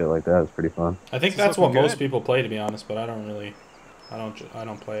game and shit like that. It's pretty fun. I think that's what most people play, to be honest. But I don't really, I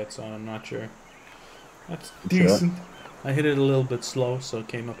don't play it, so I'm not sure. That's decent. I hit it a little bit slow, so it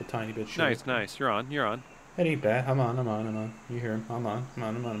came up a tiny bit short. Nice, nice. You're on. You're on. It ain't bad. I'm on. You hear him? I'm on.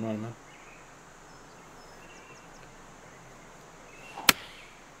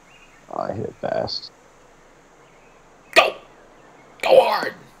 Oh, I hit it fast. Go! Go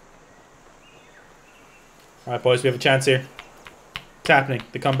hard! Alright, boys, we have a chance here. It's happening.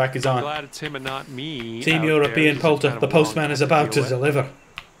 The comeback is on. Glad it's him and not me. Team European Polter. The postman is about to deliver.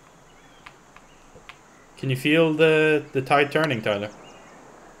 Can you feel the tide turning, Tyler?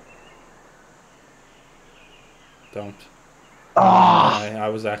 Don't. Ah, I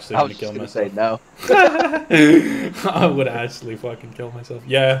was actually I going was to just kill gonna myself. say no. I would actually fucking kill myself.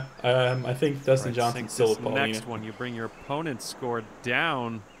 Yeah, I think Dustin Johnson's still with Paulina. Next one, you bring your opponent's score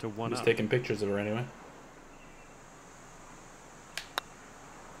down to 1 He was up. taking pictures of her anyway.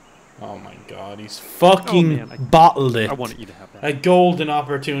 Oh my god, he's fucking bottled it. I wanted you to have that. A golden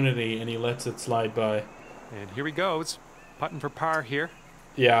opportunity, and he lets it slide by. And here he goes, putting for par here.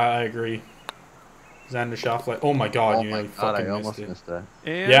 Yeah, I agree. Xander Schauffele. Oh my god, you nearly fucking I almost missed it. missed that.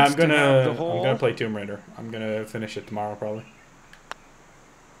 And Yeah, I'm gonna play Tomb Raider. I'm gonna finish it tomorrow probably.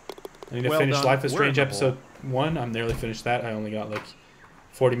 I need to finish Life is Strange episode 1. I'm nearly finished that. I only got like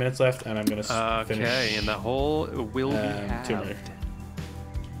 40 minutes left, and I'm gonna finish. Okay, and the hole will be Tomb Raider.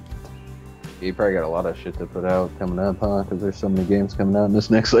 You probably got a lot of shit to put out coming up, huh? Because there's so many games coming out in this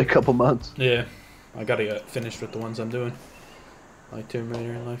next like couple months. Yeah, I gotta get finished with the ones I'm doing. Like Tomb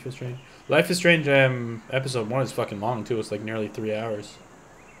Raider and Life is Strange. Life is Strange episode 1 is fucking long too. It's like nearly 3 hours.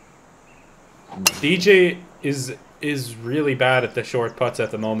 DJ is really bad at the short putts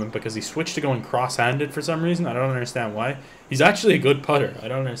at the moment because he switched to going cross-handed for some reason. I don't understand why. He's actually a good putter. I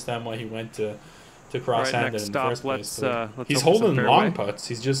don't understand why he went to cross-handed in the first place. Let's he's holding long putts.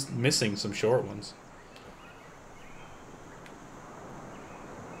 He's just missing some short ones.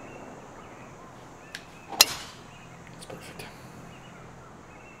 That's perfect.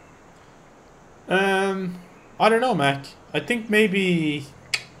 I don't know, Mac. I think maybe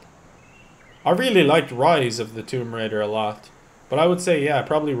I really liked Rise of the Tomb Raider a lot. But I would say, yeah,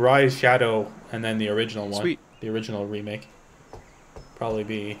 probably Rise, Shadow, and then the original one. Sweet. The original remake. Probably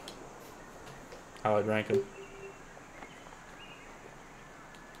be how I'd rank them.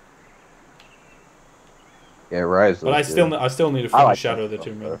 Yeah, Rise. But I still need to finish Shadow of the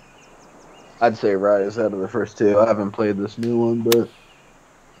Tomb Raider. I'd say Rise out of the first two. I haven't played this new one, but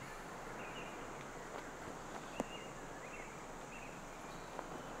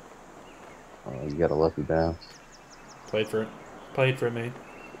oh, you got a lucky bounce. Played for it, mate.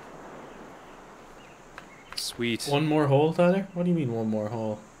 Sweet. One more hole, Tyler? What do you mean one more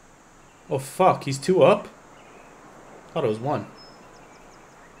hole? Oh fuck, he's 2 up? Thought it was 1.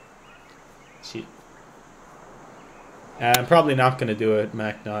 Shit. I'm probably not gonna do it,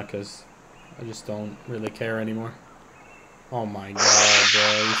 Mac, not because I just don't really care anymore. Oh my god, bro,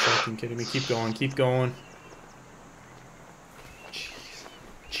 are you fucking kidding me? Keep going, keep going.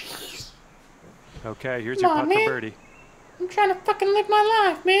 Jeez. Okay, here's your putt for birdie. I'm trying to fucking live my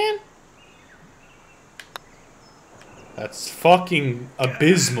life, man. That's fucking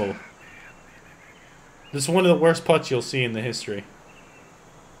abysmal. This is one of the worst putts you'll see in the history.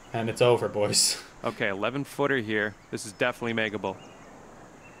 And it's over, boys. Okay, 11-footer here. This is definitely makeable.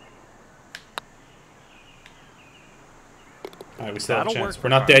 Alright, we still have a chance. We're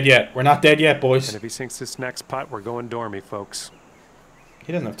not dead yet. We're not dead yet, boys. And if he sinks this next putt, we're going dormy, folks.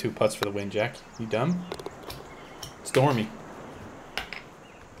 He doesn't have 2 putts for the win, Jack. You dumb? It's dormy.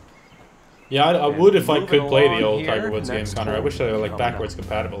 Yeah, I would if I could play the old Tiger Woods games, Connor. I wish they were like backwards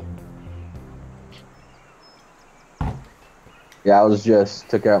compatible. Yeah, I was just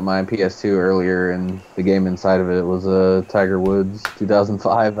took out my PS2 earlier, and the game inside of it was a Tiger Woods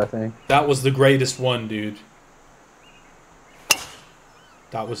 2005, I think. That was the greatest one, dude.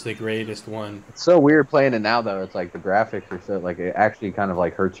 That was the greatest one. It's so weird playing it now, though. It's like the graphics are so like it actually kind of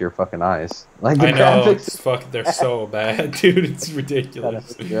like hurts your fucking eyes. Like the graphics, they're so bad, dude. It's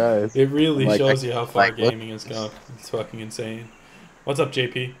ridiculous. It really shows you how far gaming has gone. It's fucking insane. What's up,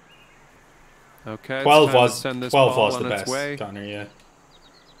 JP? Okay. 12 was the best, Connor. Yeah.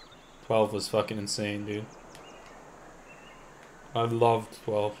 12 was fucking insane, dude. I loved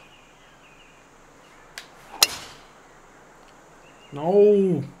 12.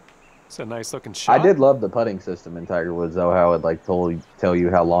 No. It's a nice looking shot. I did love the putting system in Tiger Woods, though. How it like tell you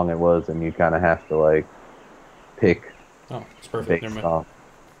how long it was, and you kind of have to like pick. Oh, it's perfect. Based off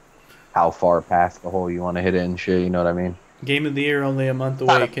how far past the hole you want to hit it and shit. You know what I mean? Game of the year only a month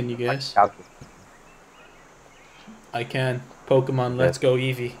away. Can you guess? I can. Pokemon. Let's go,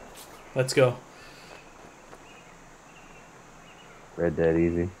 Eevee. Let's go. Red Dead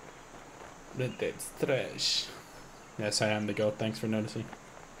Easy. Red Dead's trash. Yes, I am the GOAT. Thanks for noticing.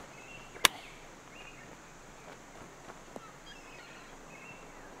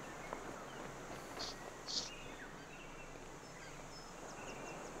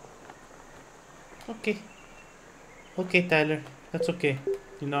 Okay. Okay, Tyler. That's okay.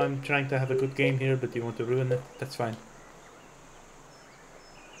 You know, I'm trying to have a good game here, but you want to ruin it? That's fine.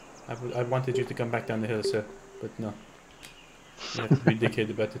 I wanted you to come back down the hill, sir. But no. You have to be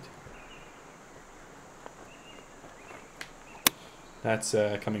dickhead about it. That's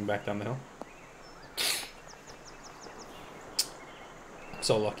coming back down the hill.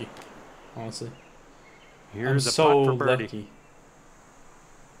 so lucky, honestly. Here's I'm a so putt for birdie. lucky.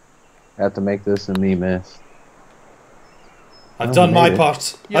 I have to make this and me miss. I've done my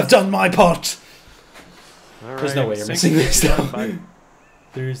part. Yes. I've done my part. All There's right, no way you're sinking missing this it now. down.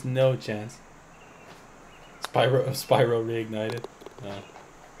 There's no chance. Spyro reignited. No.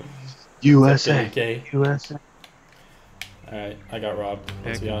 USA. Okay. USA. Alright, I got robbed. And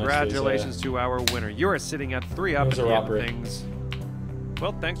Let's be honest. congratulations to our winner. You are sitting at 3 up There's in a the end of robbery. things.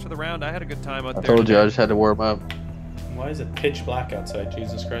 Well, thanks for the round. I had a good time out I there. told you I just had to warm up. Why is it pitch black outside?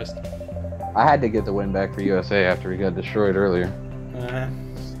 Jesus Christ. I had to get the win back for USA after we got destroyed earlier.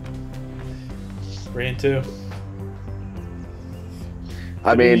 3-2.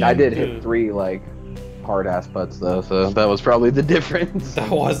 I mean, I did 3-2. hit 3 like hard ass putts though, so that was probably the difference. That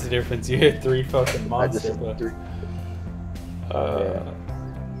was the difference. You hit 3 fucking I just monster. hit But, 3.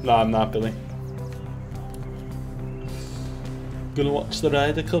 no, I'm not, Billy. Gonna watch the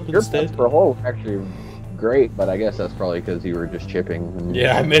Ryder Cup Your instead. putts per hole were actually great, but I guess that's probably because you were just chipping. And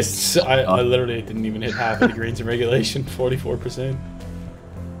Yeah, I missed. I literally didn't even hit half of the greens in regulation. 44%.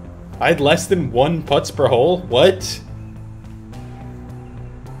 I had less than 1 putts per hole. What?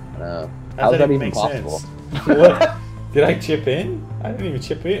 How's that even possible? What? Did I chip in? I didn't even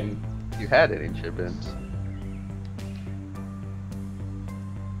chip in. You had any chip ins?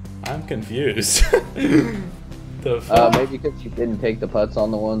 I'm confused. The fuck? Maybe because you didn't take the putts on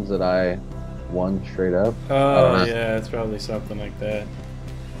the ones that I won straight up. Oh, yeah, it's probably something like that.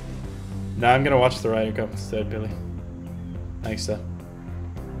 Nah, I'm gonna watch the Ryder Cup instead, Billy. Thanks, though.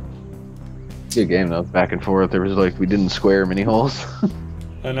 Good game though, back and forth. There was like we didn't square many holes.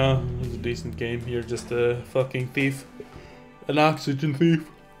 I know, it was a decent game. You're just a fucking thief. An oxygen thief.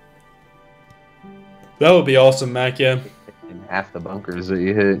 That would be awesome, Mac, yeah. In half the bunkers that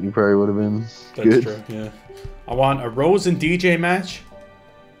you hit, you probably would have been That's good. true, yeah. I want a Rose and DJ match.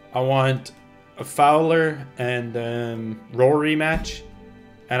 I want a Fowler and Rory match.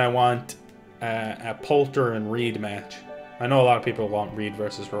 And I want a Poulter and Reed match. I know a lot of people want Reed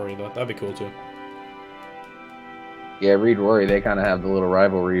versus Rory, though. That'd be cool, too. Yeah, Reed Rory, they kind of have the little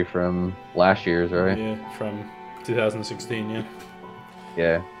rivalry from last year's, right? Yeah, from 2016, yeah.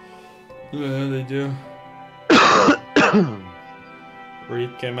 Yeah. Yeah, they do.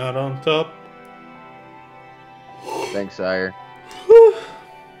 Reed came out on top. Thanks, Sire.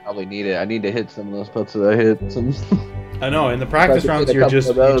 Probably need it. I need to hit some of those putts that I hit. Some. I know, in the practice rounds, you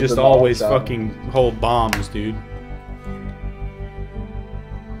just always fucking hold bombs, dude.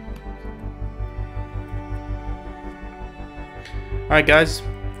 Alright, guys.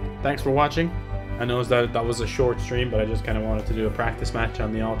 Thanks for watching. I know that was a short stream, but I just kind of wanted to do a practice match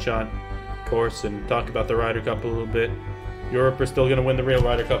on the all-shot course and talk about the Ryder Cup a little bit. Europe are still going to win the real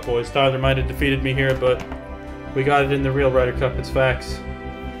Ryder Cup, boys. Tyler might have defeated me here, but we got it in the real Ryder Cup. It's facts.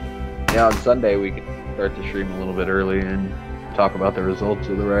 Yeah, on Sunday we can start to stream a little bit early and talk about the results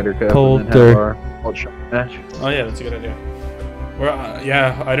of the Ryder Cup and then have our all-shot match. Oh yeah, that's a good idea. Well,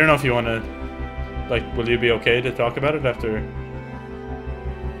 yeah, I don't know if you want to, like, will you be okay to talk about it after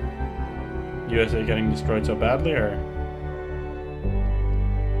USA getting destroyed so badly, or?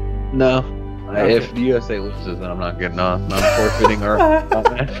 No. Okay. If the USA loses, then I'm not getting on. I'm forfeiting our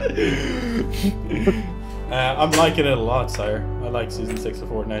match. I'm liking it a lot, sire. I like Season 6 of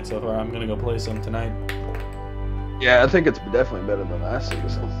Fortnite so far. I'm going to go play some tonight. Yeah, I think it's definitely better than last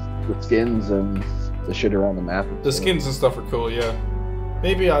season. The skins and the shit around the map. The skins and stuff are cool, yeah.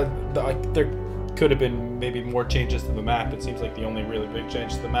 Maybe there could have been maybe more changes to the map. It seems like the only really big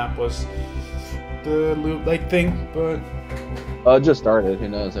change to the map was the loot lake thing, but... It just started. Who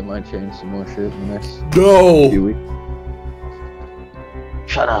knows? It might change some more shit in the next few weeks.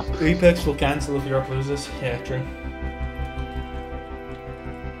 Shut up. Apex will cancel if Europe loses. Yeah, true.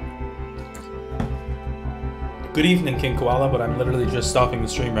 Good evening, King Koala, but I'm literally just stopping the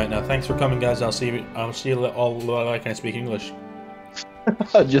stream right now. Thanks for coming, guys. I'll see you all. Can I speak English?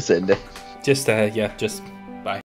 Just end it. Just